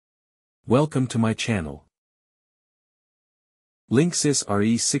Welcome to my channel. Linksys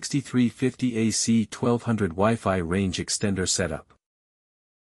RE6350 AC1200 Wi-Fi range extender setup.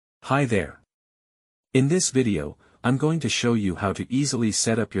 Hi there. In this video, I'm going to show you how to easily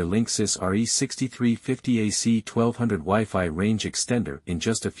set up your Linksys RE6350 AC1200 Wi-Fi range extender in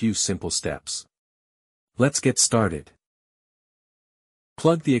just a few simple steps. Let's get started.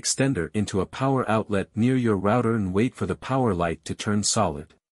 Plug the extender into a power outlet near your router and wait for the power light to turn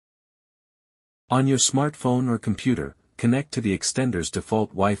solid. On your smartphone or computer, connect to the extender's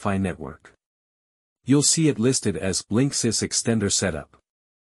default Wi-Fi network. You'll see it listed as Linksys Extender Setup.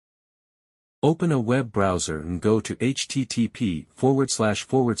 Open a web browser and go to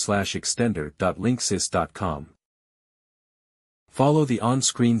http://extender.linksys.com. Follow the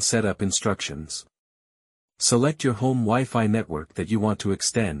on-screen setup instructions. Select your home Wi-Fi network that you want to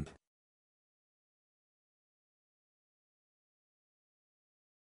extend.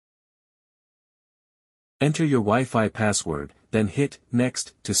 Enter your Wi-Fi password, then hit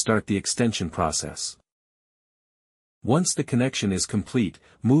Next to start the extension process. Once the connection is complete,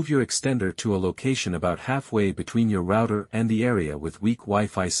 move your extender to a location about halfway between your router and the area with weak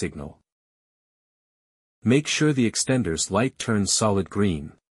Wi-Fi signal. Make sure the extender's light turns solid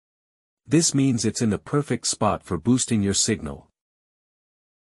green. This means it's in the perfect spot for boosting your signal.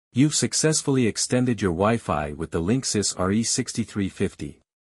 You've successfully extended your Wi-Fi with the Linksys RE6350.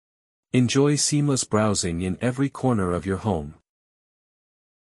 Enjoy seamless browsing in every corner of your home.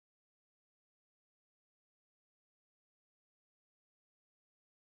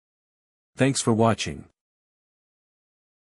 Thanks for watching.